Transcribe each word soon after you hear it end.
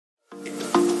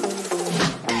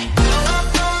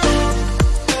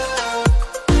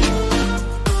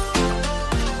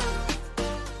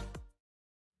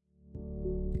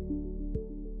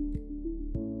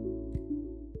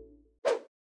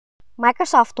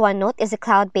Microsoft OneNote is a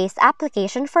cloud-based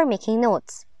application for making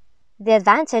notes. The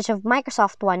advantage of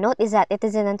Microsoft OneNote is that it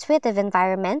is an intuitive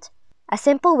environment, a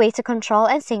simple way to control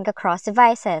and sync across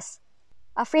devices.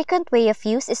 A frequent way of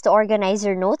use is to organize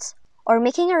your notes or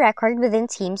making a record within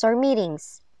Teams or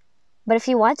meetings. But if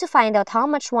you want to find out how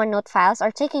much OneNote files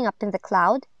are taking up in the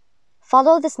cloud,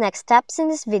 follow these next steps in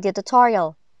this video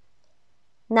tutorial.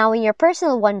 Now in your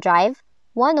personal OneDrive,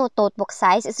 OneNote notebook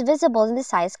size is visible in the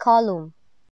size column.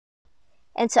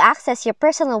 And to access your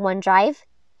personal OneDrive,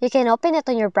 you can open it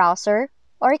on your browser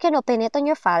or you can open it on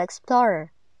your File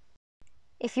Explorer.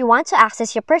 If you want to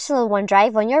access your personal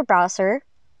OneDrive on your browser,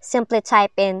 simply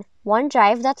type in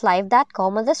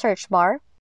onedrive.live.com on the search bar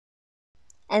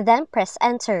and then press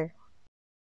Enter.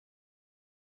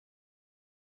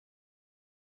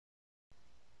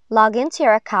 Log into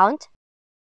your account,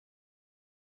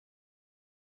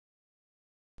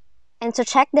 and to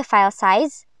check the file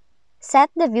size,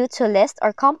 set the View to List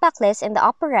or Compact List in the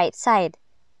upper right side.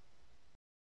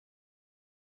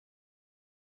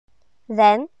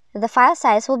 Then, the file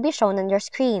size will be shown on your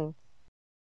screen.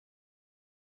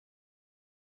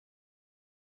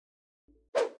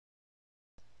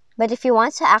 But if you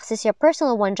want to access your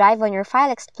personal OneDrive on your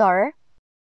File Explorer,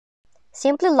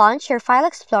 simply launch your File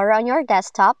Explorer on your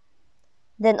desktop,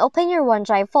 then open your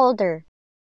OneDrive folder.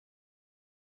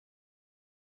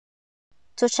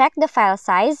 To check the file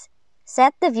size,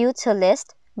 set the View to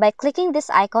List by clicking this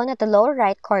icon at the lower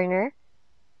right corner,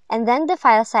 and then the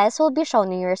file size will be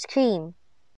shown on your screen.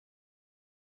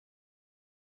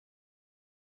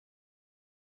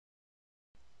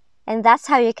 And that's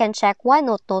how you can check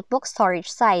OneNote notebook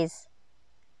storage size.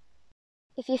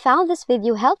 If you found this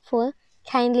video helpful,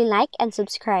 kindly like and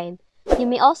subscribe. You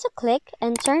may also click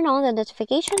and turn on the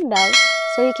notification bell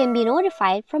so you can be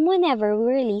notified from whenever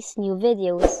we release new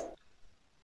videos.